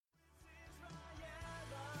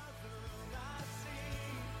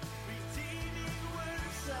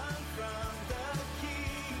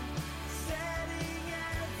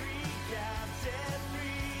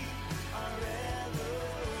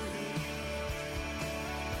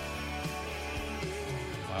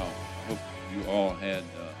you all had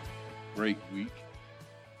a great week.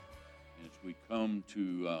 As we come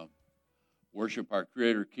to worship our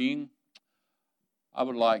Creator King, I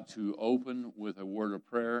would like to open with a word of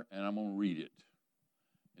prayer, and I'm going to read it.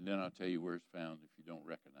 And then I'll tell you where it's found if you don't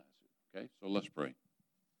recognize it. Okay? So let's pray.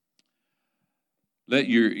 Let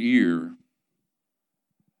your ear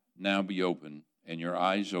now be open and your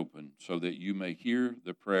eyes open so that you may hear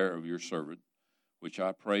the prayer of your servant, which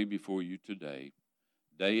I pray before you today,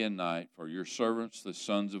 day and night, for your servants, the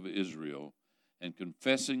sons of Israel, and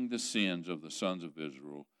confessing the sins of the sons of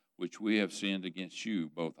Israel, which we have sinned against you.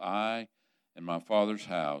 Both I and my father's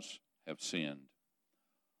house have sinned.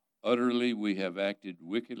 Utterly we have acted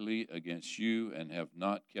wickedly against you and have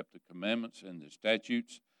not kept the commandments and the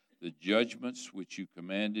statutes, the judgments which you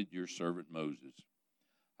commanded your servant Moses.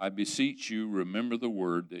 I beseech you, remember the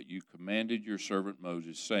word that you commanded your servant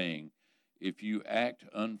Moses, saying, if you act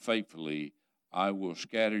unfaithfully, I will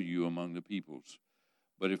scatter you among the peoples.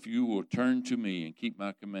 But if you will turn to me and keep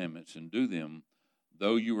my commandments and do them,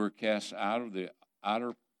 though you are cast out of the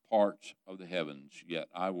outer parts of the heavens, yet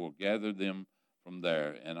I will gather them from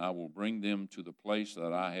there, and I will bring them to the place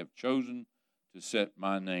that I have chosen to set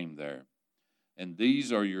my name there. And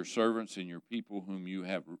these are your servants and your people whom you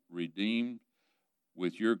have redeemed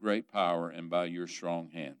with your great power and by your strong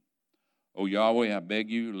hand. O Yahweh, I beg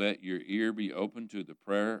you, let your ear be open to the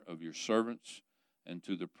prayer of your servants and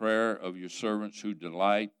to the prayer of your servants who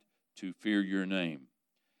delight to fear your name.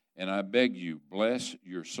 And I beg you, bless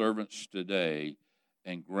your servants today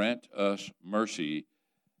and grant us mercy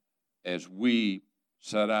as we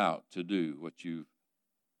set out to do what you've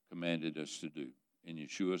commanded us to do. In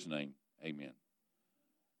Yeshua's name, amen.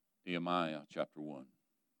 Nehemiah chapter 1,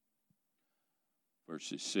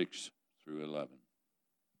 verses 6 through 11.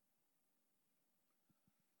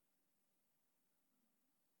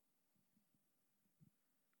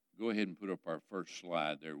 Go ahead and put up our first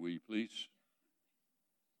slide there, will you please?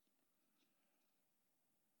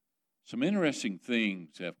 Some interesting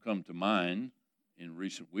things have come to mind in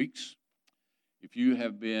recent weeks. If you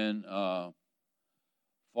have been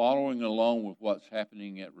following along with what's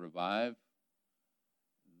happening at Revive,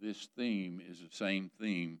 this theme is the same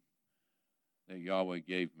theme that Yahweh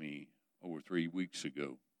gave me over 3 weeks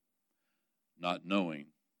ago, not knowing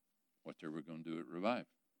what they were going to do at Revive.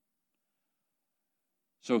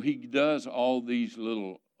 So he does all these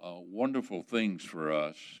little wonderful things for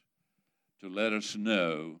us to let us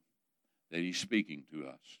know that he's speaking to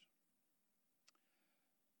us.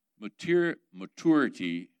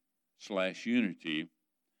 Maturity/unity,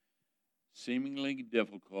 seemingly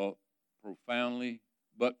difficult, profoundly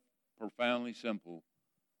simple,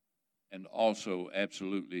 and also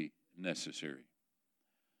absolutely necessary.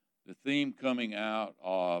 The theme coming out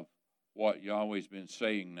of what Yahweh's been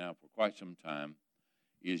saying now for quite some time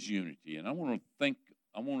is unity. And I want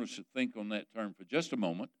us to think on that term for just a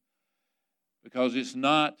moment, because it's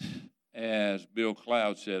not, as Bill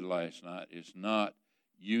Cloud said last night, it's not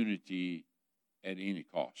unity at any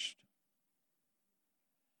cost.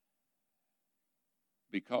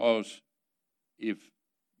 Because if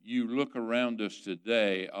you look around us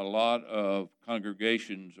today, a lot of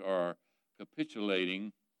congregations are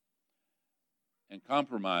capitulating and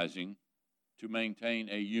compromising to maintain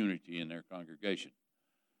a unity in their congregation.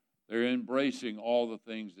 They're embracing all the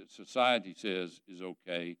things that society says is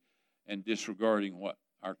okay and disregarding what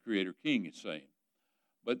our Creator King is saying.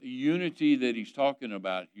 But the unity that he's talking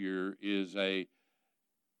about here is a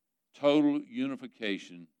total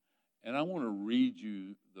unification. And I want to read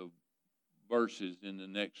you the verses in the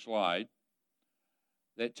next slide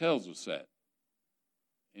that tells us that.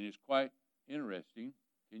 And it's quite interesting.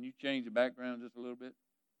 Can you change the background just a little bit?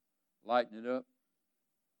 Lighten it up.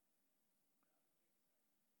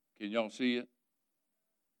 Can y'all see it?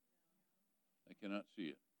 I cannot see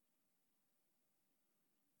it.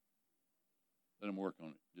 Let them work on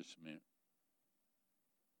it just a minute.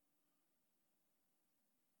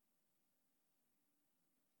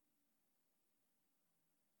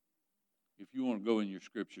 If you want to go in your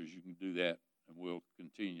scriptures, you can do that, and we'll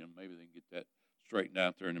continue. Maybe they can get that straightened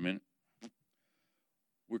out there in a minute.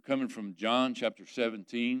 We're coming from John chapter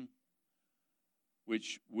 17,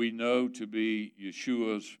 which we know to be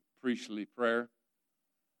Yeshua's priestly prayer.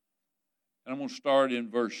 And I'm going to start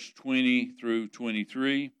in verse 20 through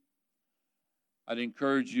 23. I'd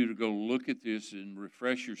encourage you to go look at this and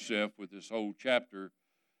refresh yourself with this whole chapter,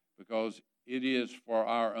 because it is for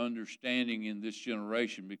our understanding in this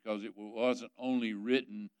generation, because it wasn't only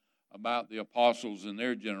written about the apostles in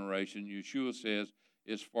their generation. Yeshua says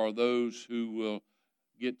it's for those who will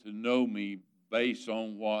get to know me based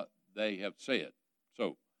on what they have said.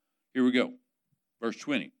 So here we go. Verse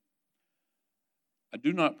 20. I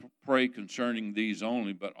do not pray concerning these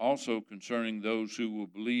only, but also concerning those who will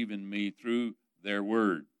believe in me through their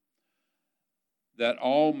word, that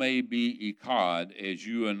all may be echad as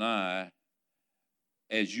you and I,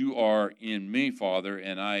 as you are in me, Father,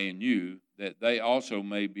 and I in you, that they also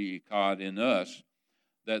may be echad in us,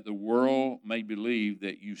 that the world may believe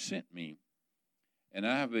that you sent me. And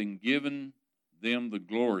I have been given them the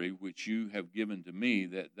glory which you have given to me,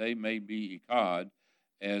 that they may be echad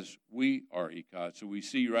as we are echad. So we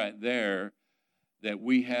see right there that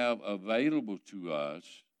we have available to us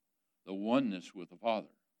the oneness with the Father,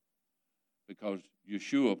 because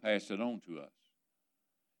Yeshua passed it on to us.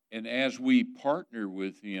 And as we partner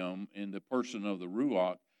with him in the person of the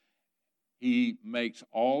Ruach, he makes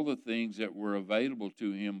all the things that were available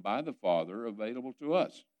to him by the Father available to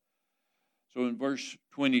us. So in verse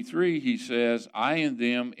 23, he says, I in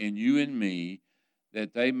them and you in me,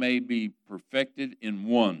 that they may be perfected in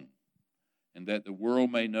one, and that the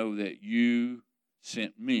world may know that you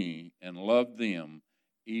sent me and loved them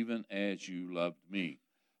even as you loved me.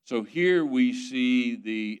 So here we see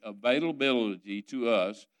the availability to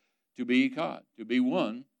us to be echad, to be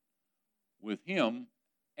one with him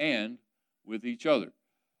and with each other.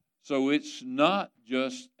 So it's not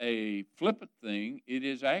just a flippant thing. It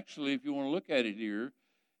is actually, if you want to look at it here,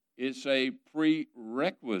 it's a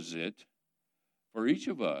prerequisite for each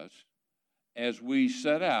of us as we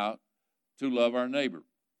set out to love our neighbor.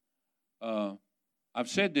 I've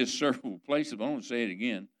said this several places, but I want to say it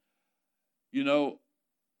again. You know,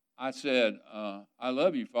 I said, I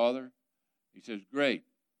love you, Father. He says, great.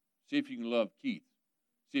 See if you can love Keith.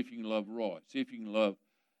 See if you can love Roy. See if you can love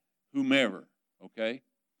whomever, okay?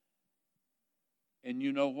 And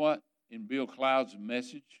you know what? In Bill Cloud's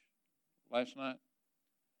message last night,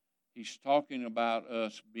 he's talking about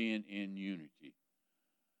us being in unity.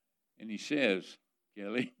 And he says,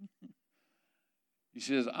 Kelly, he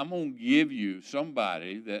says, I'm going to give you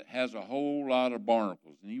somebody that has a whole lot of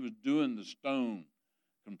barnacles. And he was doing the stone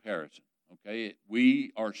comparison, okay?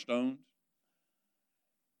 We are stones.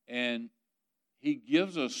 And he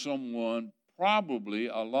gives us someone probably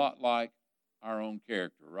a lot like our own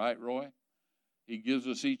character, right, Roy? He gives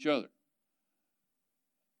us each other.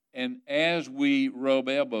 And as we rub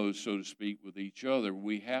elbows, so to speak, with each other,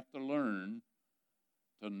 we have to learn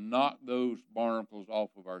to knock those barnacles off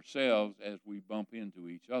of ourselves as we bump into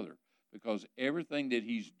each other. Because everything that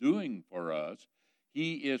he's doing for us,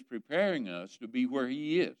 he is preparing us to be where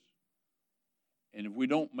he is. And if we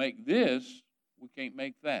don't make this, we can't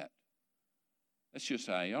make that. That's just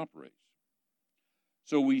how he operates.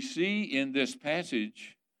 So we see in this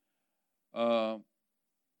passage,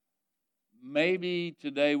 maybe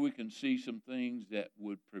today we can see some things that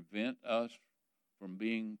would prevent us from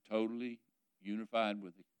being totally unified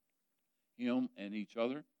with him and each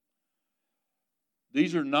other.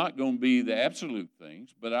 These are not going to be the absolute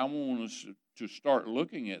things, but I want us to start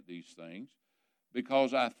looking at these things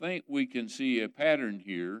because I think we can see a pattern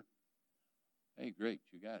here. Hey, great,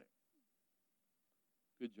 you got it.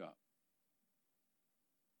 Good job.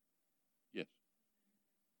 Yes.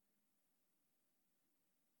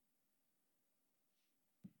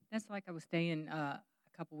 That's like I was saying a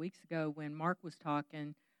couple weeks ago when Mark was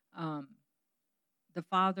talking. The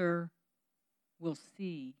Father will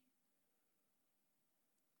see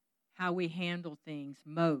how we handle things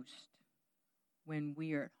most when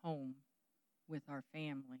we are at home with our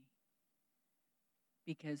family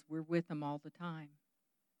because we're with them all the time.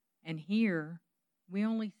 And here, we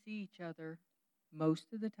only see each other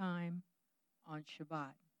most of the time on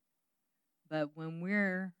Shabbat. But when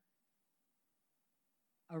we're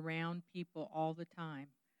around people all the time,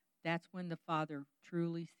 that's when the Father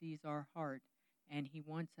truly sees our heart, and he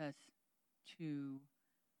wants us to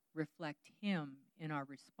reflect him in our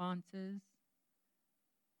responses,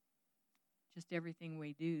 just everything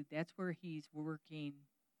we do. That's where he's working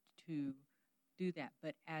to do that.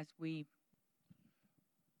 But as we,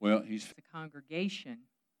 as a congregation,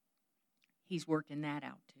 he's working that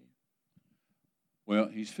out too. Well,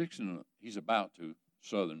 he's about to,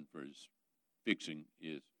 Southern for his fixing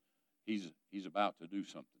is, he's about to do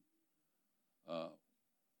something.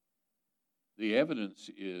 The evidence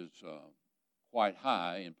is quite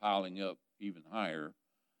high and piling up even higher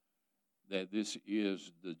that this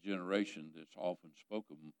is the generation that's often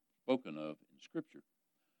spoken of in Scripture.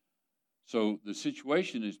 So the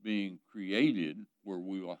situation is being created where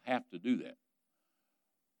we will have to do that.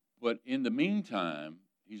 But in the meantime,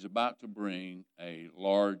 he's about to bring a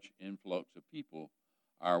large influx of people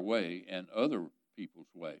our way and other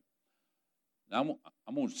people's way. Now,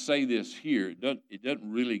 I'm going to say this here. It doesn't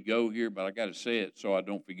really go here, but I got to say it so I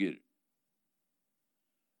don't forget it.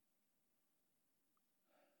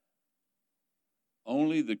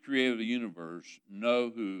 only the creator of the universe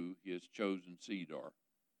know who his chosen seed are.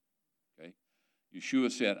 Okay?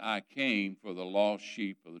 Yeshua said, I came for the lost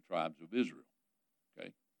sheep of the tribes of Israel.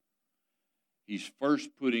 Okay? He's first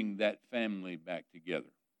putting that family back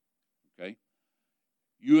together. Okay?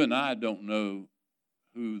 You and I don't know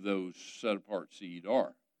who those set-apart seed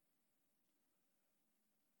are.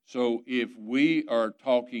 So if we are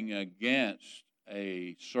talking against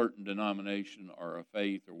a certain denomination or a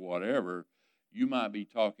faith or whatever, you might be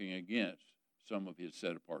talking against some of his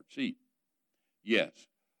set-apart seed. Yes,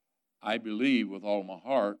 I believe with all my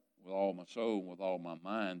heart, with all my soul, and with all my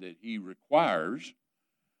mind that he requires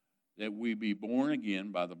that we be born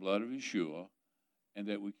again by the blood of Yeshua and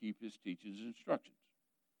that we keep his teachings and instructions.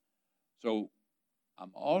 So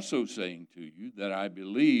I'm also saying to you that I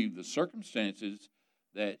believe the circumstances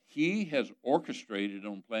that he has orchestrated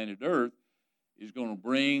on planet Earth is going to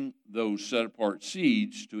bring those set-apart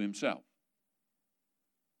seeds to himself.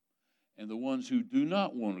 And the ones who do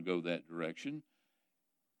not want to go that direction,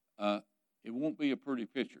 it won't be a pretty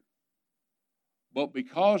picture. But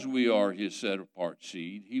because we are his set-apart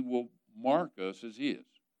seed, he will mark us as his.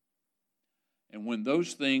 And when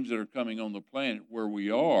those things that are coming on the planet where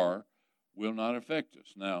we are will not affect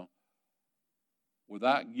us. Now,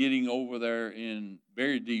 without getting over there in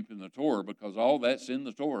very deep in the Torah, because all that's in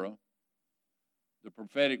the Torah, the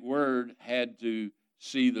prophetic word had to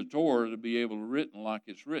see the Torah to be able to written like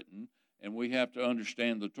it's written, and we have to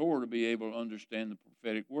understand the Torah to be able to understand the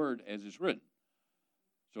prophetic word as it's written.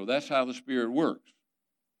 So that's how the Spirit works.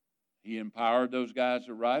 He empowered those guys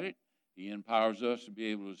to write it. He empowers us to be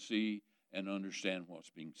able to see and understand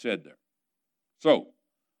what's being said there. So,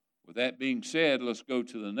 with that being said, let's go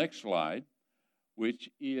to the next slide, which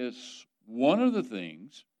is one of the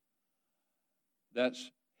things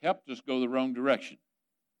that's helped us go the wrong direction.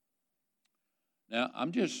 Now,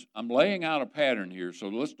 I'm laying out a pattern here, so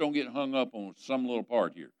let's don't get hung up on some little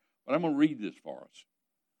part here. But I'm going to read this for us.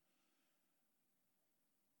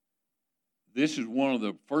 This is one of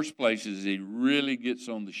the first places he really gets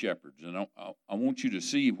on the shepherds, and I want you to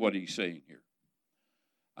see what he's saying here.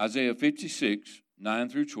 Isaiah 56, 9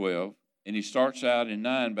 through 12, and he starts out in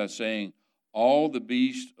 9 by saying, all the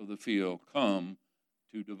beasts of the field come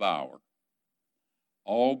to devour.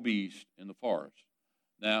 All beasts in the forest.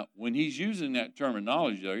 Now, when he's using that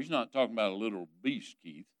terminology there, he's not talking about a literal beast,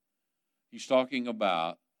 Keith. He's talking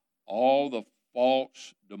about all the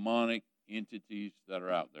false demonic entities that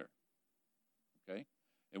are out there. Okay?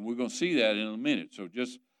 And we're going to see that in a minute, so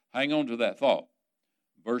just hang on to that thought.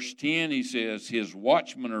 Verse 10, he says, his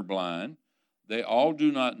watchmen are blind. They all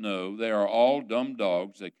do not know. They are all dumb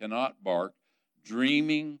dogs. They cannot bark,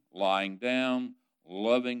 dreaming, lying down,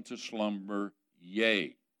 loving to slumber,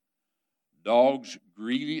 yea. Dogs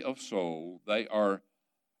greedy of soul,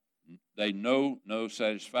 they know no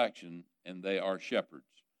satisfaction, and they are shepherds.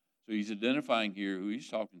 So he's identifying here who he's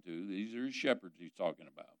talking to. These are his shepherds he's talking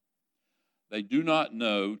about. They do not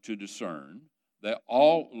know to discern. They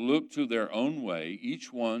all look to their own way,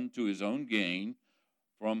 each one to his own gain,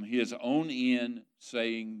 from his own end,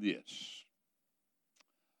 saying this.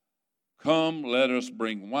 Come, let us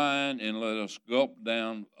bring wine, and let us gulp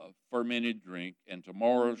down a fermented drink, and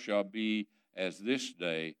tomorrow shall be as this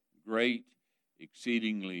day, great,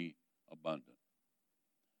 exceedingly abundant.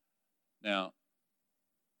 Now,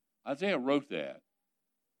 Isaiah wrote that,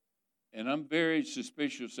 and I'm very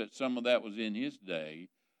suspicious that some of that was in his day,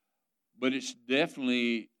 but it's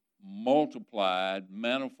definitely multiplied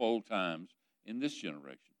manifold times in this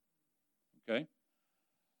generation. Okay?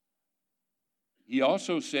 He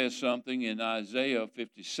also says something in Isaiah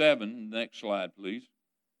 57. Next slide, please.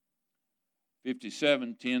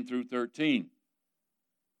 57, 10 through 13.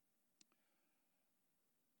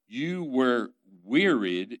 You were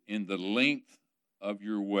wearied in the length of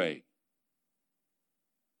your way.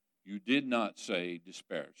 You did not say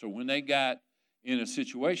despair. So when they got in a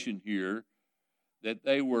situation here that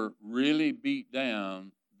they were really beat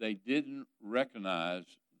down, they didn't recognize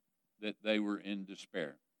that they were in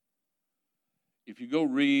despair. If you go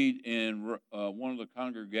read in one of the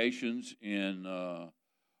congregations in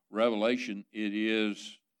Revelation, it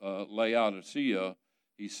is Laodicea.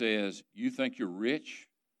 He says, you think you're rich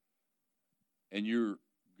and you're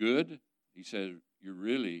good? He says, you're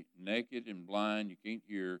really naked and blind. You can't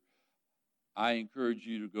hear. I encourage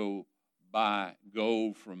you to go buy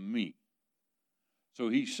gold from me. So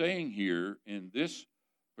he's saying here in this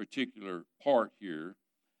particular part here,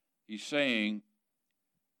 he's saying,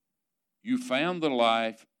 you found the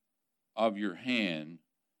life of your hand,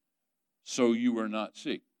 so you were not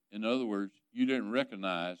sick. In other words, you didn't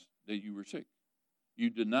recognize that you were sick. You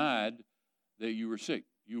denied that you were sick.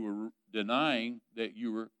 you were denying that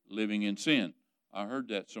you were living in sin. I heard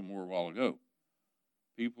that somewhere a while ago.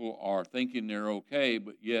 People are thinking they're okay,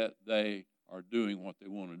 but yet they are doing what they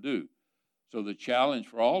want to do. So the challenge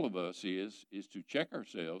for all of us is to check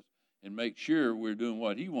ourselves and make sure we're doing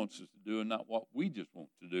what he wants us to do and not what we just want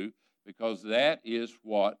to do, because that is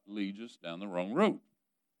what leads us down the wrong road.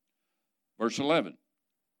 Verse 11,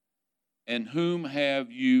 and whom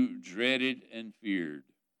have you dreaded and feared?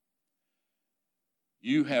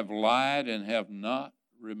 You have lied and have not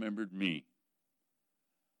remembered me,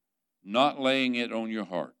 not laying it on your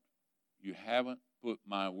heart. You haven't put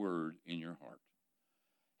my word in your heart.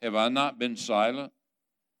 Have I not been silent,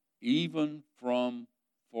 even from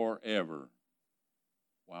forever?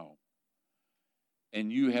 Wow.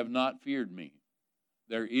 And you have not feared me.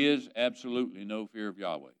 There is absolutely no fear of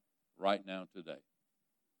Yahweh right now today.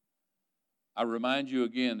 I remind you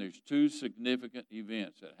again, there's two significant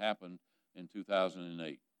events that happened in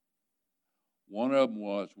 2008. One of them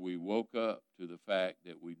was we woke up to the fact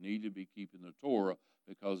that we need to be keeping the Torah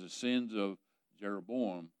because the sins of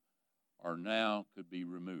Jeroboam are now could be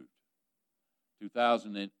removed.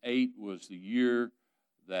 2008 was the year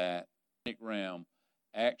that Ram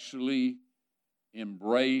actually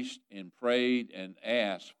embraced and prayed and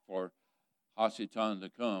asked for Hasatan to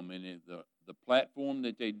come. And the platform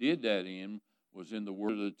that they did that in was in the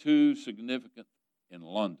word of the two significant in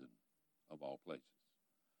London, of all places.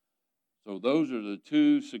 So those are the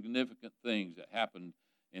two significant things that happened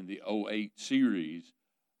in the 08 series,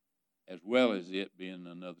 as well as it being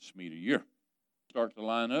another Shemitah year. Start to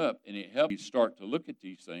line up, and it helps you start to look at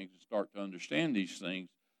these things and start to understand these things.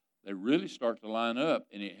 They really start to line up,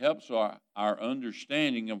 and it helps our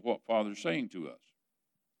understanding of what Father's saying to us.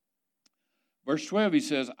 Verse 12, he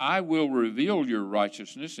says, I will reveal your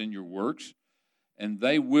righteousness and your works, and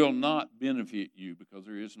they will not benefit you because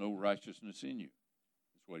there is no righteousness in you.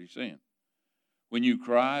 That's what he's saying. When you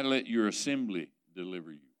cry, let your assembly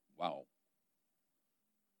deliver you. Wow.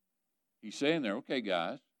 He's saying there, okay,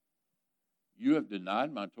 guys, you have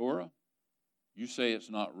denied my Torah. You say it's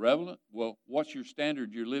not relevant. Well, what's your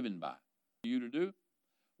standard you're living by? For you to do?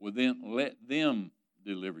 Well, then let them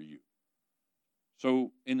deliver you.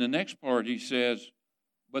 So in the next part, he says,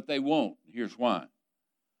 but they won't. Here's why.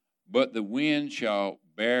 But the wind shall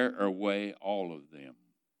bear away all of them.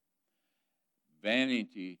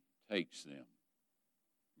 Vanity takes them.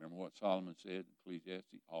 Remember what Solomon said in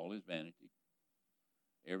Ecclesiastes? All is vanity.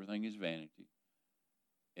 Everything is vanity.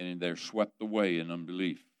 And they're swept away in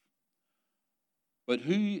unbelief. But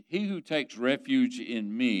he who takes refuge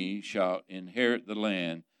in me shall inherit the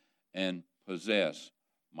land and possess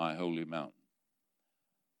my holy mountain.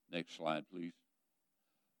 Next slide, please.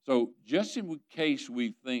 So just in case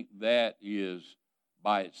we think that is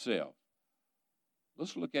by itself,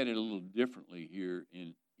 let's look at it a little differently here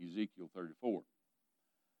in Ezekiel 34.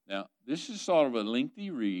 Now, this is sort of a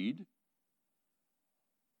lengthy read,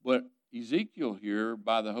 but Ezekiel here,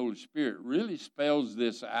 by the Holy Spirit, really spells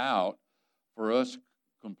this out for us to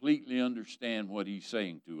completely understand what he's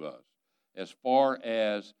saying to us as far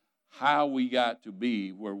as how we got to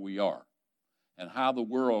be where we are and how the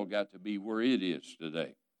world got to be where it is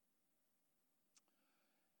today.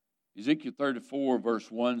 Ezekiel 34, verse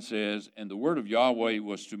 1 says, and the word of Yahweh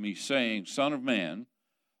was to me, saying, Son of man,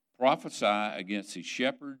 prophesy against the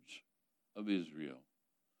shepherds of Israel.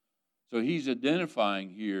 So he's identifying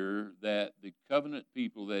here that the covenant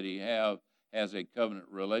people that he has a covenant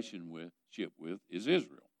relationship with is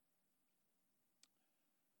Israel.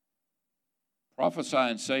 Prophesy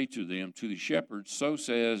and say to them, to the shepherds, so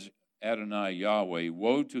says Adonai Yahweh,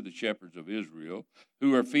 woe to the shepherds of Israel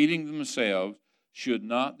who are feeding themselves. Should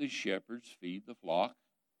not the shepherds feed the flock?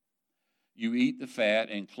 You eat the fat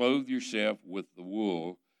and clothe yourself with the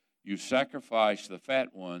wool. You sacrifice the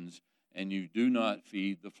fat ones, and you do not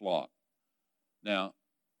feed the flock. Now,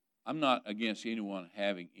 I'm not against anyone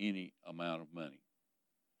having any amount of money.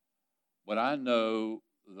 But I know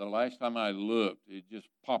the last time I looked, it just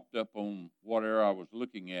popped up on whatever I was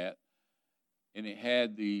looking at, and it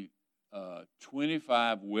had the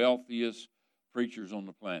 25 wealthiest preachers on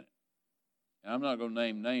the planet. And I'm not going to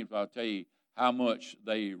name names, but I'll tell you how much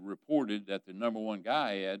they reported that the number one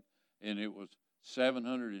guy had, and it was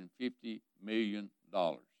 $750 million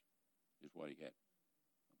is what he had.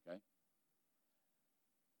 Okay?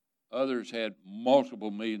 Others had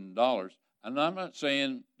multiple $1 million. And I'm not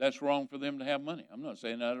saying that's wrong for them to have money. I'm not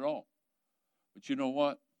saying that at all. But you know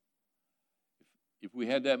what? If we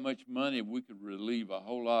had that much money, we could relieve a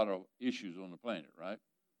whole lot of issues on the planet, right?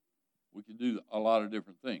 We could do a lot of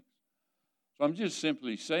different things. So I'm just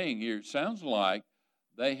simply saying here, it sounds like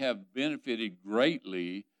they have benefited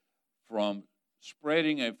greatly from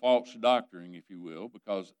spreading a false doctrine, if you will,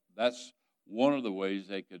 because that's one of the ways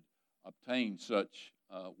they could obtain such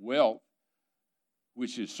wealth,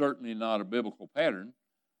 which is certainly not a biblical pattern,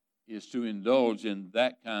 is to indulge in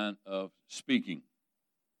that kind of speaking.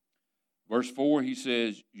 Verse 4, he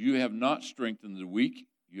says, you have not strengthened the weak,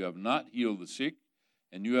 you have not healed the sick,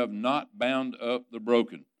 and you have not bound up the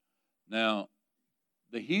broken. Now,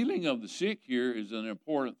 the healing of the sick here is an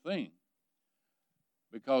important thing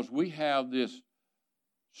because we have this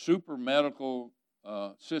super medical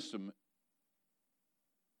system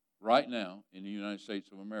right now in the United States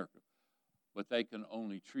of America, but they can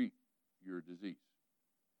only treat your disease.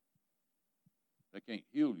 They can't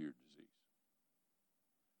heal your disease.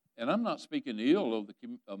 And I'm not speaking ill of the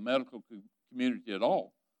medical community at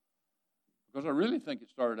all, because I really think it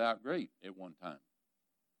started out great at one time.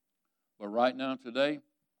 But right now, today,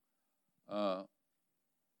 and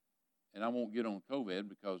I won't get on COVID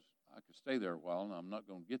because I could stay there a while, and I'm not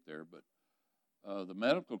going to get there, but the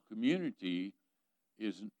medical community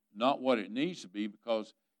is not what it needs to be,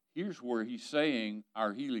 because here's where he's saying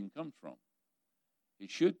our healing comes from.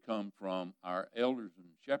 It should come from our elders and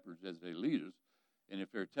shepherds as they lead us. And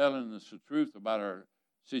if they're telling us the truth about our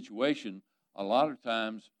situation, a lot of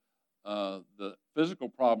times the physical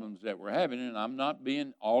problems that we're having, and I'm not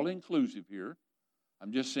being all-inclusive here,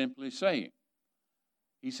 I'm just simply saying,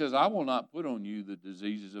 he says, I will not put on you the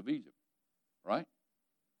diseases of Egypt, right?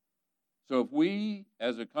 So if we,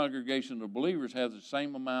 as a congregation of believers, have the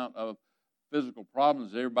same amount of physical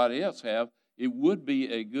problems that everybody else have, it would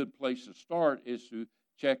be a good place to start is to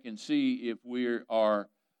check and see if we are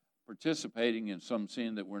participating in some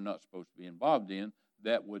sin that we're not supposed to be involved in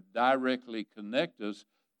that would directly connect us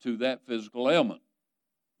to that physical ailment.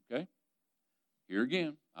 Okay? Here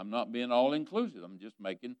again, I'm not being all-inclusive. I'm just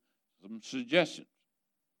making some suggestions.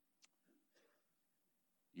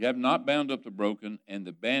 You have not bound up the broken, and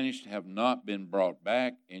the banished have not been brought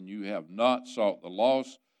back, and you have not sought the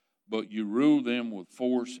lost, but you rule them with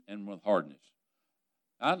force and with hardness.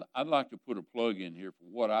 I'd like to put a plug in here for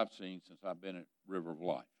what I've seen since I've been at River of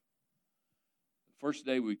Life. The first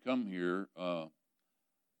day we come here,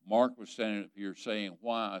 Mark was standing up here saying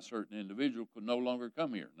why a certain individual could no longer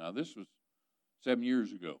come here. Now, this was 7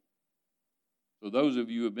 years ago. So those of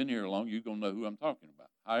you who have been here long, you're going to know who I'm talking about.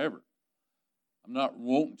 However, I'm not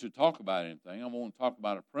wanting to talk about anything. I want to talk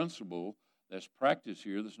about a principle that's practiced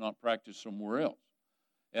here that's not practiced somewhere else.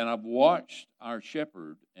 And I've watched our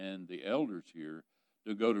shepherd and the elders here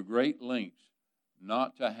to go to great lengths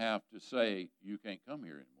not to have to say, you can't come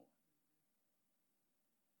here anymore.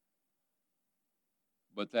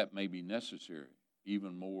 But that may be necessary,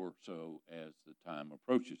 even more so as the time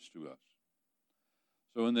approaches to us.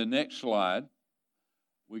 So in the next slide,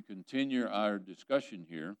 we continue our discussion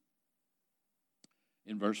here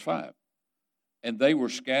in verse 5. And they were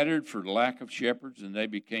scattered for lack of shepherds, and they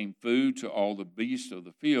became food to all the beasts of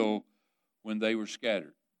the field when they were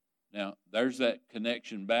scattered. Now, there's that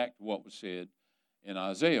connection back to what was said in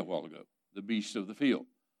Isaiah a while ago, the beasts of the field.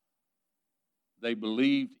 They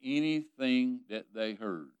believed anything that they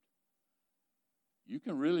heard. You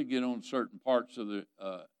can really get on certain parts of the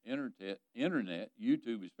internet,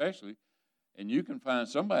 YouTube especially, and you can find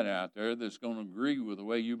somebody out there that's going to agree with the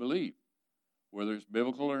way you believe. Whether it's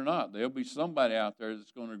biblical or not, there'll be somebody out there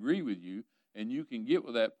that's going to agree with you, and you can get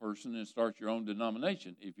with that person and start your own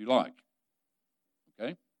denomination if you like.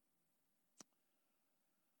 Okay?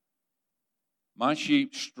 My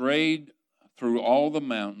sheep strayed through all the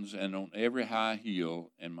mountains and on every high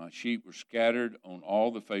hill, and my sheep were scattered on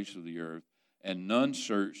all the face of the earth, and none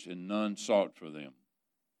searched and none sought for them.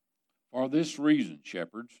 For this reason,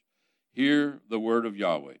 shepherds, hear the word of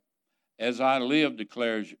Yahweh. As I live,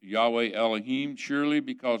 declares Yahweh Elohim, surely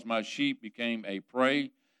because my sheep became a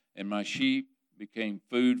prey, and my sheep became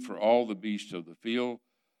food for all the beasts of the field,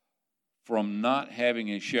 from not having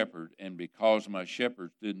a shepherd, and because my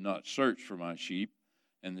shepherds did not search for my sheep,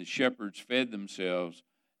 and the shepherds fed themselves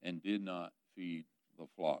and did not feed the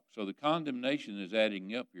flock. So the condemnation is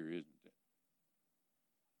adding up here, isn't it?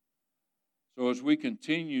 So as we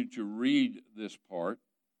continue to read this part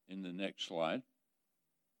in the next slide,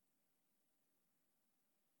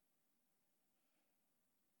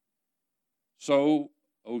 so,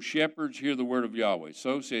 O shepherds, hear the word of Yahweh.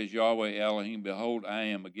 So says Yahweh Elohim, behold, I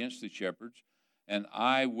am against the shepherds, and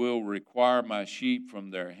I will require my sheep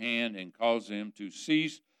from their hand and cause them to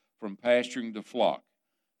cease from pasturing the flock.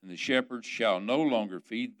 And the shepherds shall no longer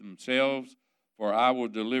feed themselves, for I will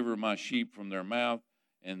deliver my sheep from their mouth,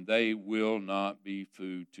 and they will not be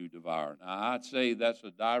food to devour. Now, I'd say that's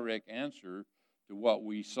a direct answer to what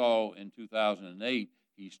we saw in 2008.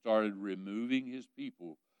 He started removing his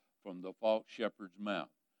people from the false shepherd's mouth.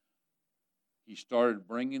 He started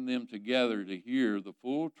bringing them together to hear the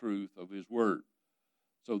full truth of his word.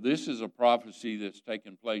 So this is a prophecy that's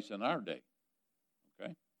taken place in our day.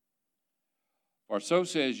 Okay? For so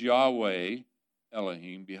says Yahweh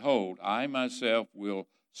Elohim, behold, I myself will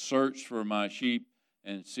search for my sheep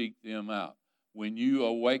and seek them out. When you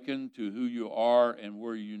awaken to who you are and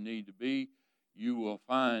where you need to be, you will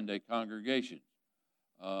find a congregation.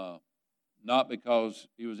 Not because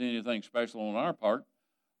it was anything special on our part.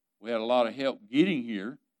 We had a lot of help getting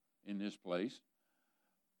here in this place.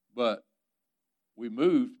 But we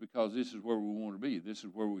moved because this is where we want to be. This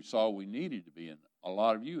is where we saw we needed to be. And a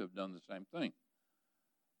lot of you have done the same thing.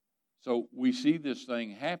 So we see this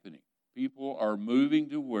thing happening. People are moving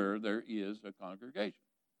to where there is a congregation.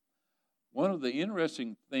 One of the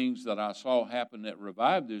interesting things that I saw happen that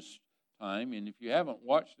revived this time, and if you haven't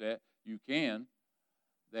watched that, you can,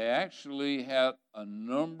 they actually had a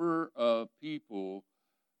number of people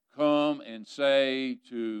come and say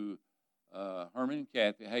to Herman and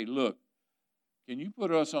Kathy, hey, look, can you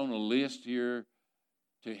put us on a list here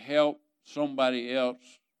to help somebody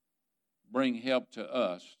else bring help to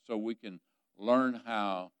us so we can learn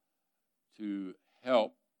how to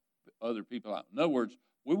help other people out? In other words,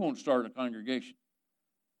 we won't start a congregation.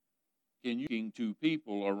 Can you to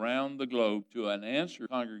people around the globe to an answer?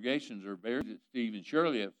 Congregations are very that Steve and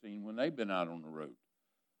Shirley have seen when they've been out on the road.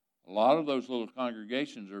 A lot of those little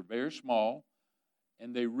congregations are very small,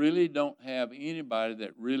 and they really don't have anybody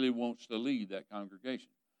that really wants to lead that congregation.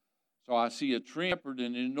 So I see a trend,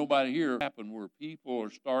 and there's nobody here happen where people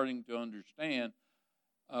are starting to understand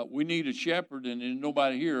we need a shepherd, and there's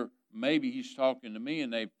nobody here. Maybe he's talking to me,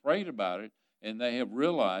 and they've prayed about it, and they have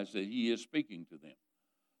realized that he is speaking to them.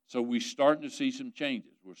 So we're starting to see some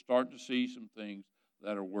changes. We're starting to see some things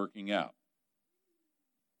that are working out.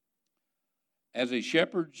 As a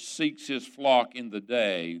shepherd seeks his flock in the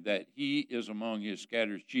day that he is among his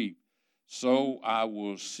scattered sheep, so I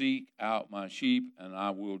will seek out my sheep, and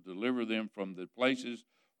I will deliver them from the places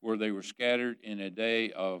where they were scattered in a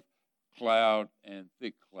day of cloud and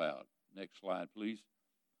thick cloud. Next slide, please.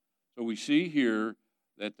 So we see here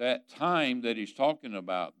that time that he's talking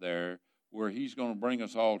about there, where he's going to bring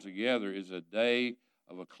us all together, is a day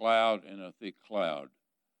of a cloud and a thick cloud.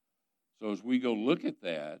 So as we go look at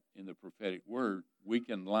that in the prophetic word, we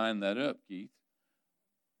can line that up, Keith.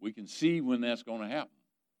 We can see when that's going to happen.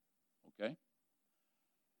 Okay?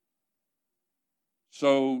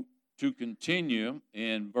 So to continue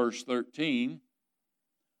in verse 13,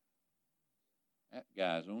 that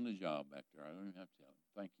guy's on the job back there. I don't even have to tell him.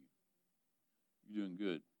 Thank you. You're doing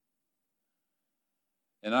good.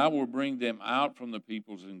 And I will bring them out from the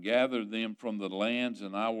peoples and gather them from the lands,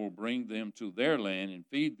 and I will bring them to their land and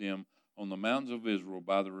feed them on the mountains of Israel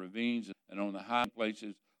by the ravines and on the high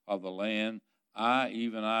places of the land.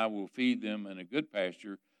 I will feed them in a good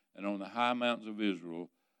pasture, and on the high mountains of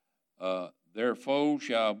Israel. Their fold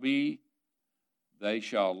shall be, they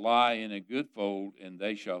shall lie in a good fold, and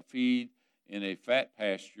they shall feed in a fat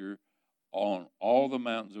pasture on all the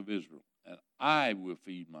mountains of Israel. And I will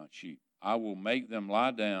feed my sheep. I will make them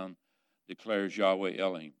lie down, declares Yahweh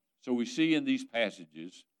Elohim. So we see in these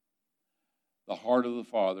passages the heart of the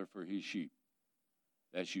Father for his sheep.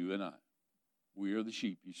 That's you and I. We are the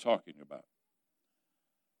sheep he's talking about.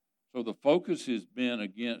 So the focus has been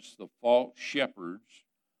against the false shepherds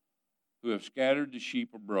who have scattered the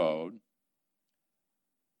sheep abroad.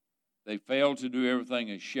 They failed to do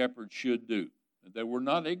everything a shepherd should do. They were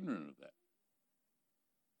not ignorant of that.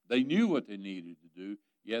 They knew what they needed to do,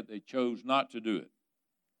 yet they chose not to do it.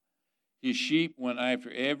 His sheep went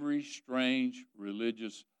after every strange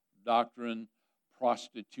religious doctrine,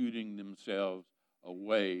 prostituting themselves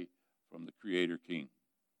away from the Creator King.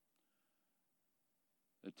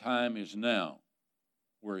 The time is now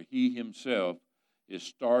where he himself is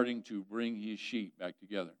starting to bring his sheep back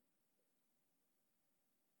together.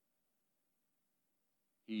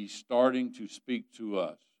 He's starting to speak to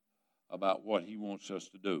us about what he wants us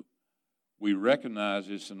to do. We recognize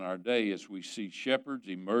this in our day as we see shepherds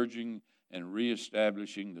emerging and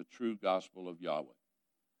reestablishing the true gospel of Yahweh.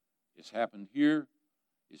 It's happened here.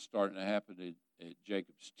 It's starting to happen at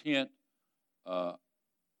Jacob's tent.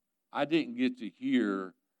 I didn't get to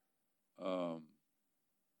hear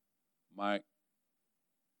Mike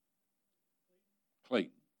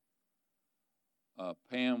Clayton.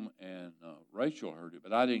 Pam and Rachel heard it,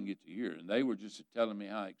 but I didn't get to hear it. And they were just telling me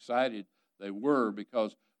how excited they were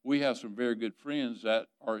because we have some very good friends that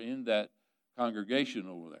are in that congregation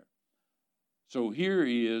over there. So here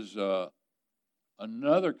is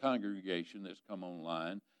another congregation that's come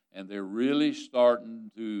online, and they're really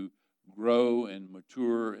starting to grow and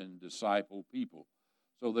mature and disciple people.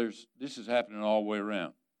 So this is happening all the way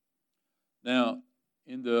around. Now,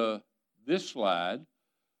 in this slide,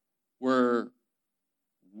 where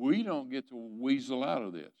we don't get to weasel out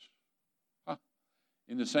of this.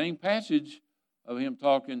 In the same passage of him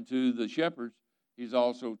talking to the shepherds, he's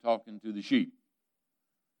also talking to the sheep.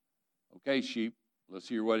 Okay, sheep, let's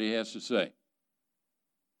hear what he has to say.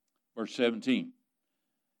 Verse 17.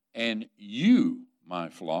 And you, my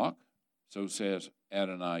flock, so says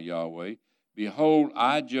Adonai Yahweh, behold,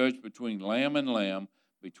 I judge between lamb and lamb,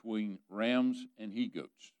 between rams and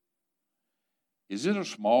he-goats. Is it a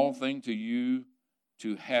small thing to you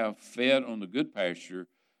to have fed on the good pasture,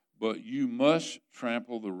 but you must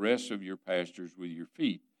trample the rest of your pastures with your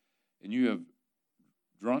feet, and you have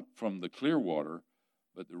drunk from the clear water,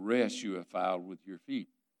 but the rest you have fouled with your feet?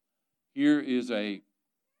 Here is a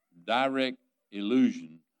direct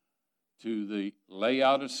allusion to the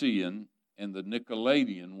Laodicean and the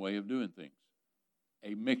Nicolaitan way of doing things,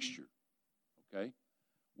 a mixture, okay?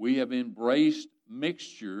 We have embraced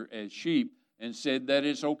mixture as sheep and said that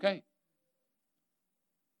it's okay.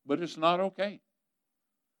 But it's not okay.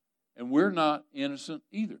 And we're not innocent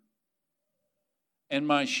either. And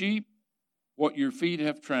my sheep, what your feet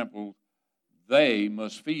have trampled, they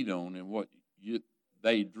must feed on, and what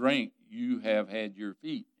they drink, you have had your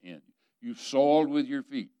feet in. You've soiled with your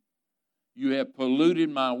feet. You have polluted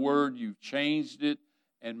my word. You've changed it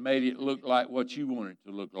and made it look like what you want it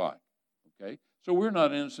to look like. Okay? So we're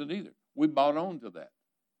not innocent either. We bought on to that.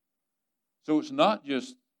 So it's not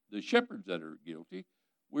just the shepherds that are guilty.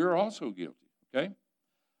 We're also guilty. Okay?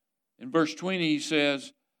 In verse 20, he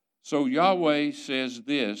says, so Yahweh says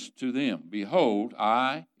this to them, behold,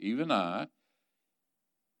 I, even I,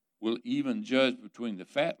 will even judge between the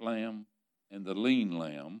fat lamb and the lean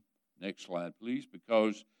lamb. Next slide, please.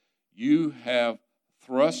 Because you have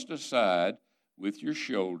thrust aside with your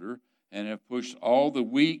shoulder and have pushed all the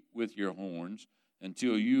weak with your horns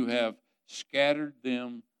until you have scattered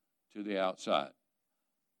them to the outside.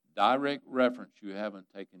 Direct reference, you haven't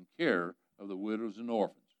taken care of the widows and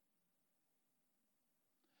orphans.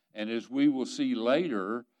 And as we will see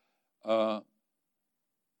later,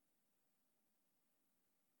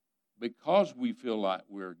 because we feel like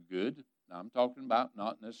we're good, now I'm talking about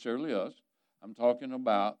not necessarily us, I'm talking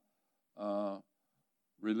about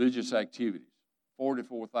religious activities.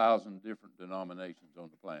 44,000 different denominations on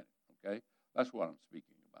the planet, okay? That's what I'm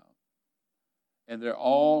speaking about. And they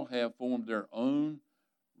all have formed their own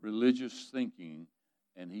religious thinking,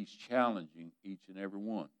 and he's challenging each and every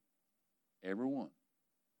one. Every one.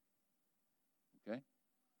 Okay?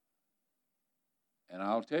 And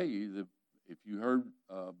I'll tell you, that if you heard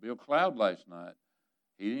Bill Cloud last night,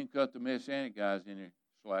 he didn't cut the Messianic guys any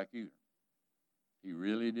slack either. He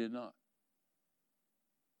really did not.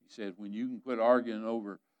 He said, when you can quit arguing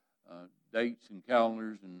over dates and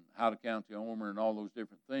calendars and how to count the Omer and all those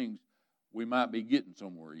different things, we might be getting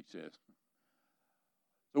somewhere, he says.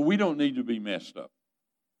 So we don't need to be messed up.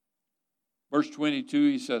 Verse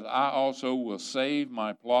 22, he says, I also will save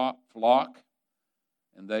my flock,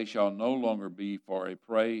 and they shall no longer be for a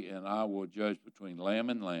prey, and I will judge between lamb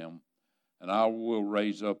and lamb, and I will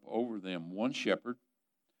raise up over them one shepherd.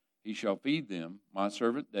 He shall feed them, my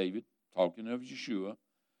servant David, talking of Yeshua,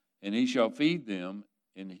 and he shall feed them,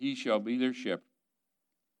 and he shall be their shepherd.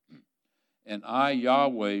 And I,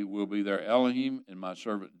 Yahweh, will be their Elohim, and my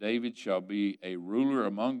servant David shall be a ruler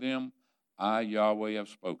among them. I, Yahweh, have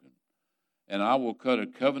spoken. And I will cut a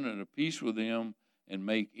covenant of peace with them, and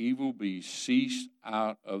make evil be ceased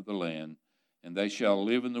out of the land, and they shall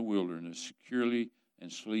live in the wilderness securely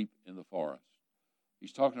and sleep in the forest.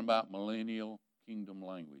 He's talking about millennial kingdom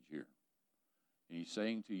language here. And he's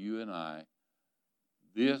saying to you and I,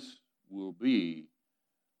 this will be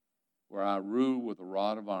where I rule with a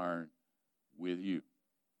rod of iron with you.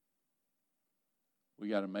 We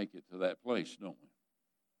got to make it to that place, don't we?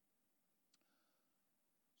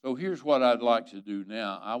 So here's what I'd like to do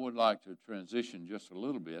now. I would like to transition just a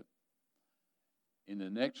little bit in the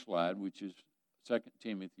next slide, which is 2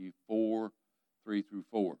 Timothy 4, 3 through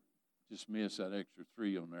 4. Just miss that extra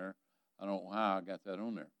 3 on there. I don't know how I got that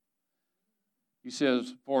on there. He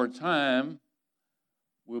says, for a time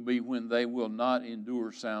will be when they will not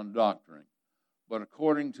endure sound doctrine, but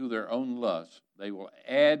according to their own lusts, they will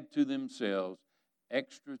add to themselves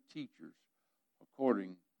extra teachers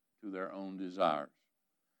according to their own desires.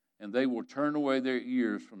 And they will turn away their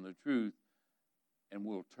ears from the truth and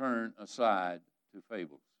will turn aside to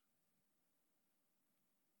fables.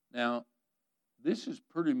 Now, this is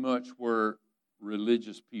pretty much where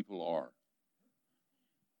religious people are.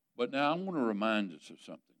 But now I want to remind us of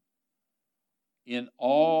something. In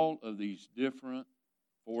all of these different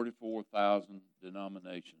 44,000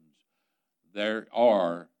 denominations, there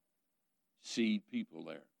are seed people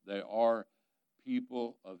there. There are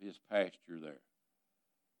people of his pasture there.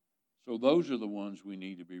 So those are the ones we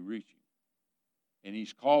need to be reaching. And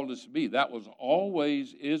he's called us to be. That was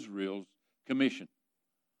always Israel's commission,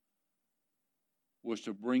 was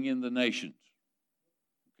to bring in the nations.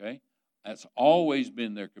 Okay? That's always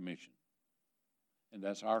been their commission. And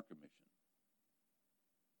that's our commission.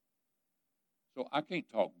 So I can't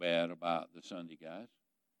talk bad about the Sunday guys.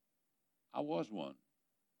 I was one.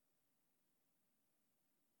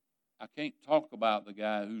 I can't talk about the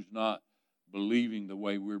guy who's not believing the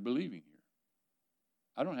way we're believing here.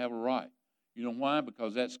 I don't have a right. You know why?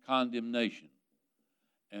 Because that's condemnation.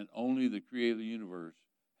 And only the Creator of the universe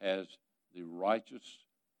has the righteous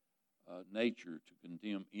nature to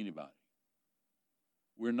condemn anybody.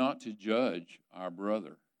 We're not to judge our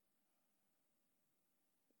brother.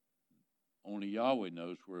 Only Yahweh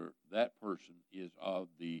knows where that person is of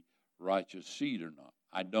the righteous seed or not.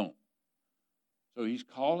 I don't. So he's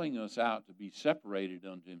calling us out to be separated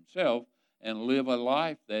unto himself and live a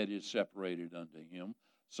life that is separated unto him,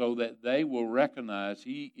 so that they will recognize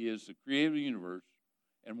he is the creator of the universe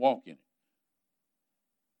and walk in it.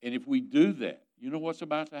 And if we do that, you know what's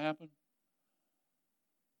about to happen?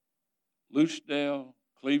 Lucedale,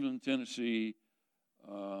 Cleveland, Tennessee,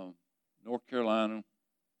 North Carolina,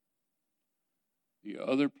 the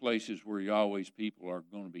other places where Yahweh's people are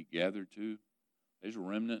going to be gathered to. There's a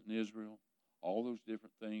remnant in Israel, all those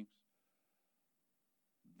different things.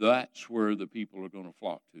 That's where the people are going to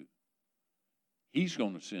flock to. He's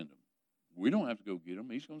going to send them. We don't have to go get them.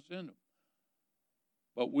 He's going to send them.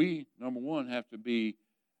 But we, number one, have to be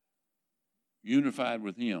unified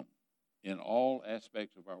with him in all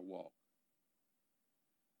aspects of our walk.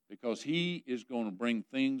 Because he is going to bring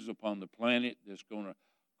things upon the planet that's going to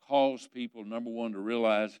cause people, number one, to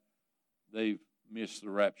realize they've missed the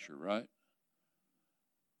rapture, right?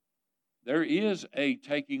 There is a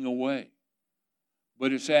taking away,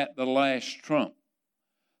 but it's at the last trump.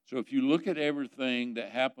 So if you look at everything that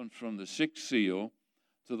happens from the sixth seal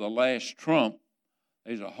to the last trump,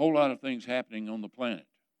 there's a whole lot of things happening on the planet.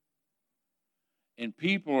 And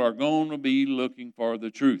people are going to be looking for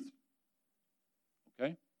the truth.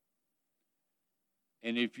 Okay?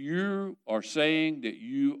 And if you are saying that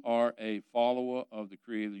you are a follower of the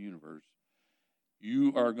Creator of the universe,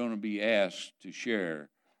 you are going to be asked to share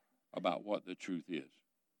about what the truth is.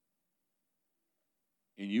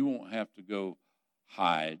 And you won't have to go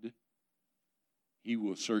hide. He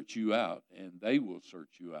will search you out, and they will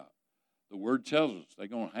search you out. The Word tells us they're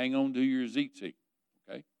going to hang on to your tzitzit,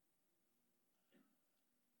 okay?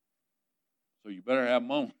 So you better have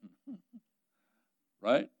them on,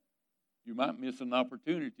 right? You might miss an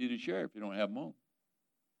opportunity to share if you don't have them on.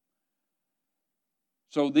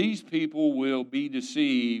 So these people will be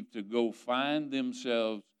deceived to go find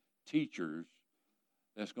themselves teachers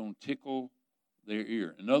that's going to tickle their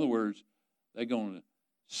ear. In other words, they're going to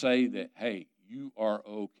say that, hey, you are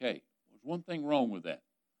okay. There's one thing wrong with that.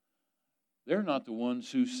 They're not the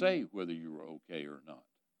ones who say whether you are okay or not.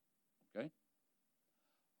 Okay?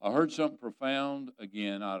 I heard something profound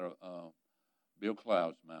again out of Bill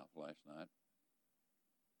Cloud's mouth last night.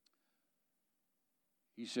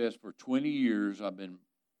 He says, for 20 years I've been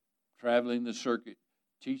traveling the circuit,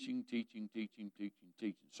 teaching.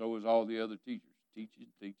 So is all the other teachers. Teaching.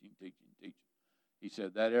 He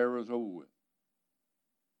said that era is over with.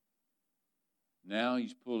 Now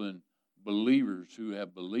he's pulling believers who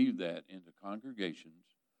have believed that into congregations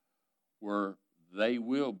where they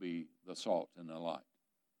will be the salt and the light.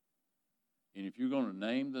 And if you're going to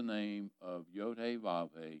name the name of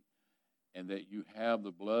Yod-Heh-Vav-Heh, and that you have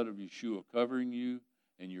the blood of Yeshua covering you,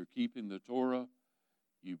 and you're keeping the Torah,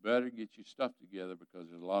 you better get your stuff together, because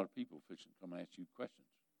there's a lot of people fixing to come ask you questions.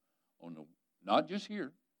 Not just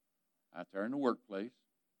here, out there in the workplace,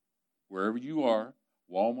 wherever you are,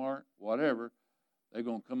 Walmart, whatever, they're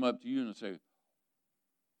going to come up to you and say,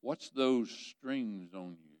 what's those strings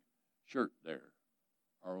on your shirt there,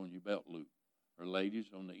 or on your belt loop, or ladies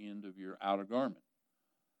on the end of your outer garment?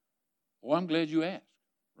 Well, I'm glad you asked,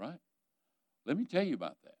 right? Let me tell you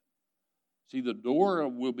about that. See, the door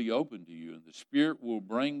will be open to you, and the Spirit will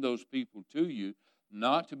bring those people to you,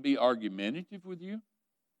 not to be argumentative with you,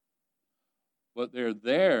 but they're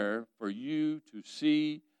there for you to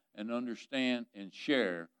see and understand and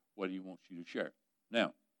share what He wants you to share.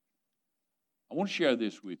 Now, I want to share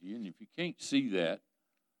this with you, and if you can't see that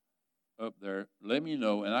up there, let me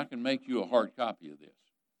know, and I can make you a hard copy of this.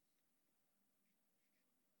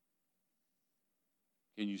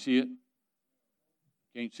 Can you see it?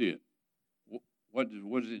 Can't see it. What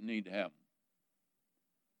does it need to happen?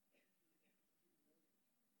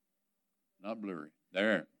 Not blurry.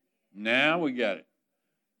 There. Now we got it.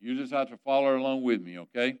 You just have to follow along with me,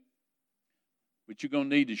 okay? But you're going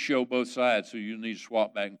to need to show both sides, so you need to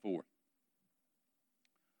swap back and forth.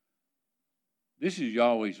 This is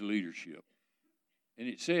Yahweh's leadership. And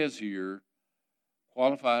it says here,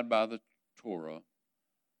 qualified by the Torah,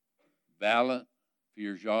 valiant,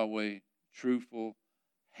 fears Yahweh, truthful,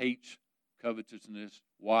 hates covetousness,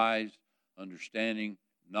 wise, understanding,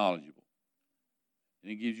 knowledgeable.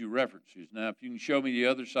 And it gives you references. Now, if you can show me the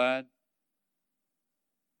other side,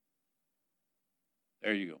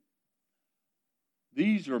 there you go.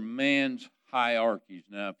 These are man's hierarchies.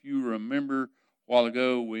 Now, if you remember a while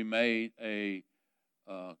ago, we made a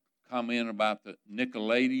comment about the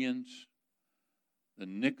Nicolaitans. The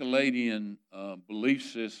Nicolaitan belief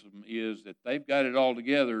system is that they've got it all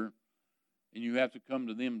together, and you have to come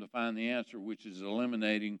to them to find the answer, which is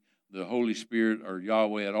eliminating the Holy Spirit or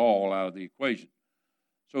Yahweh at all out of the equation.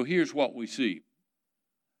 So here's what we see.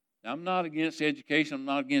 Now, I'm not against education. I'm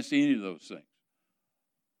not against any of those things.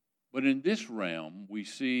 But in this realm, we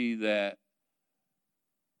see that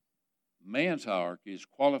man's hierarchy is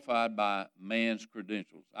qualified by man's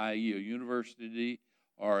credentials, i.e. a university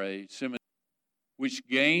or a seminary, which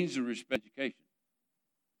gains the respect of education,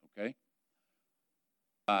 okay,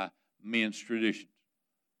 by men's traditions.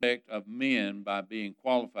 Respect of men by being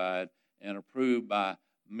qualified and approved by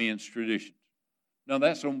men's traditions. Now,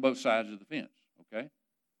 that's on both sides of the fence, okay?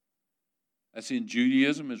 That's in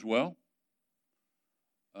Judaism as well.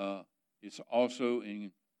 It's also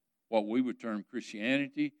in what we would term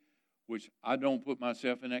Christianity, which I don't put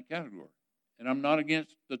myself in that category. And I'm not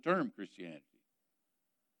against the term Christianity.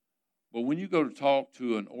 But when you go to talk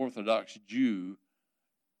to an Orthodox Jew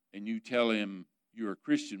and you tell him you're a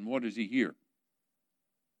Christian, what does he hear?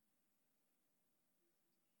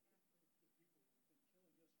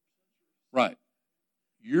 Right.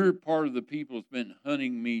 You're part of the people that's been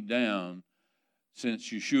hunting me down since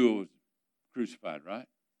Yeshua was crucified, right?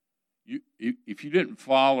 If you didn't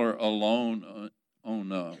follow along on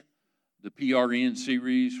the PRN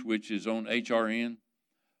series, which is on HRN,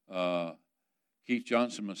 Keith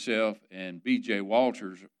Johnson, myself, and B.J.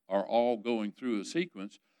 Walters are all going through a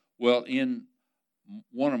sequence. Well, in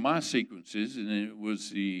one of my sequences, and it was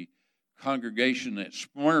the congregation at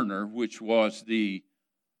Smyrna, which was the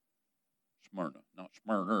Smyrna.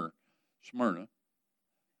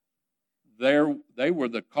 They were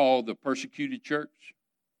called the persecuted church.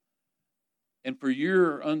 And for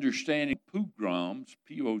your understanding, pogroms,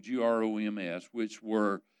 P-O-G-R-O-M-S, which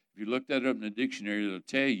were, if you look that up in the dictionary, it'll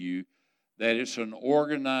tell you that it's an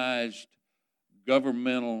organized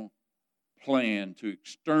governmental plan to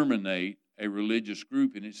exterminate a religious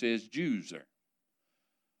group, and it says Jews there.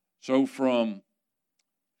 So from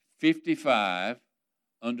 55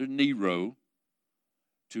 under Nero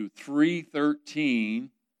to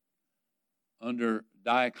 313 under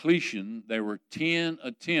Diocletian, there were 10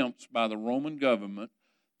 attempts by the Roman government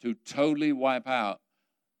to totally wipe out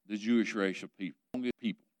the Jewish race of people.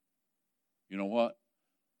 You know what?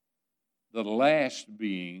 The last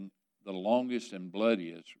being the longest and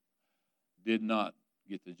bloodiest did not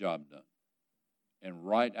get the job done. And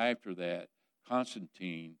right after that,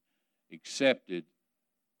 Constantine accepted,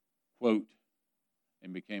 quote,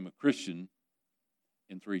 and became a Christian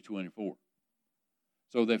in 324.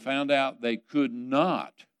 So they found out they could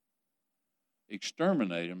not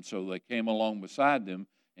exterminate them, so they came along beside them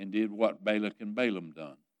and did what Balak and Balaam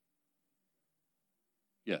done.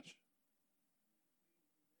 Yes.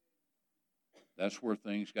 That's where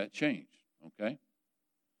things got changed, okay?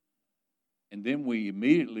 And then we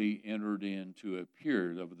immediately entered into a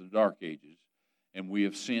period of the Dark Ages, and we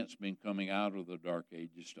have since been coming out of the Dark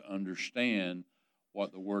Ages to understand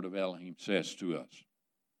what the Word of Elohim says to us.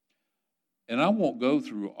 And I won't go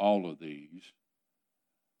through all of these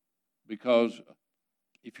because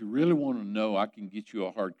if you really want to know, I can get you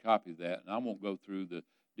a hard copy of that, and I won't go through the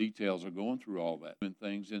details of going through all that. And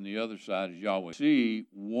things, and the other side is Yahweh. See,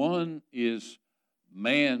 one is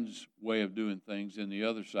man's way of doing things, and the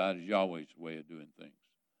other side is Yahweh's way of doing things.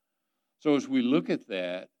 So as we look at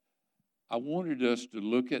that, I wanted us to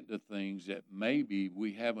look at the things that maybe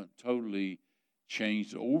we haven't totally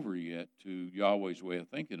changed over yet to Yahweh's way of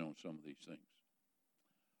thinking on some of these things.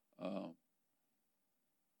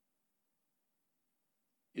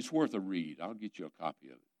 It's worth a read. I'll get you a copy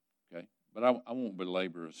of it, okay? But I won't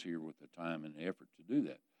belabor us here with the time and the effort to do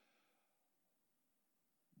that.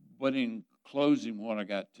 But in closing what I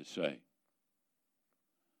got to say,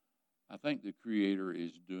 I think the Creator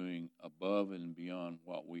is doing above and beyond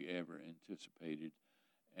what we ever anticipated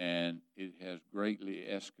and it has greatly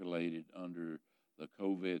escalated under the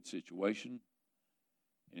COVID situation,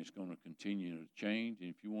 and it's going to continue to change. And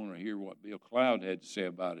if you want to hear what Bill Cloud had to say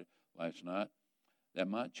about it last night, that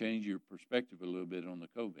might change your perspective a little bit on the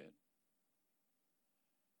COVID.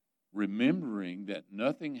 Remembering that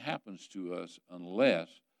nothing happens to us unless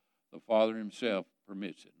the Father himself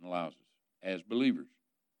permits it and allows us as believers.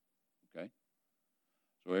 Okay?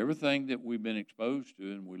 So everything that we've been exposed to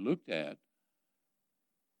and we looked at,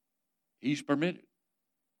 he's permitted.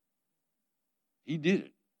 He did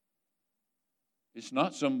it. It's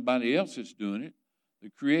not somebody else that's doing it.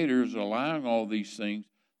 The Creator is allowing all these things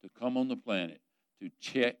to come on the planet to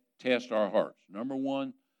test our hearts. Number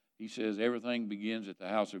one, he says everything begins at the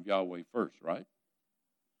house of Yahweh first, right?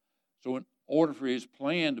 So in order for his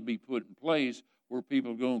plan to be put in place where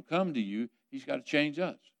people are going to come to you, he's got to change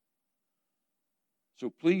us.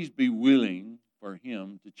 So please be willing for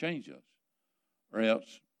him to change us, or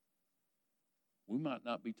else we might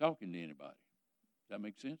not be talking to anybody. Does that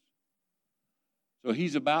make sense? So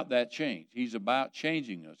he's about that change. He's about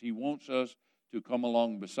changing us. He wants us to come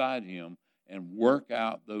along beside him and work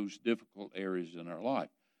out those difficult areas in our life.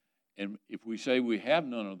 And if we say we have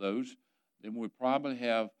none of those, then we probably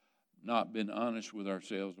have not been honest with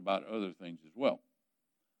ourselves about other things as well.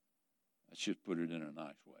 Let's just put it in a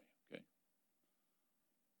nice way, okay?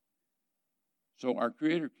 So our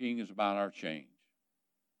Creator King is about our change.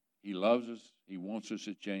 He loves us. He wants us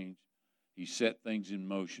to change. He set things in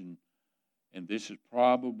motion. And this is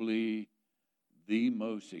probably the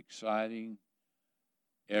most exciting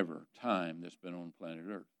ever time that's been on planet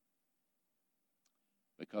Earth.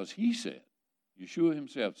 Because he said, Yeshua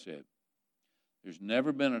himself said, there's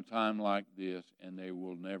never been a time like this, and there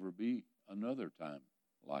will never be another time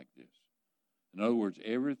like this. In other words,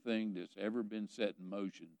 everything that's ever been set in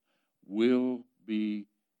motion will be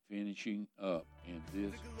finishing up in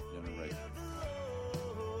this generation.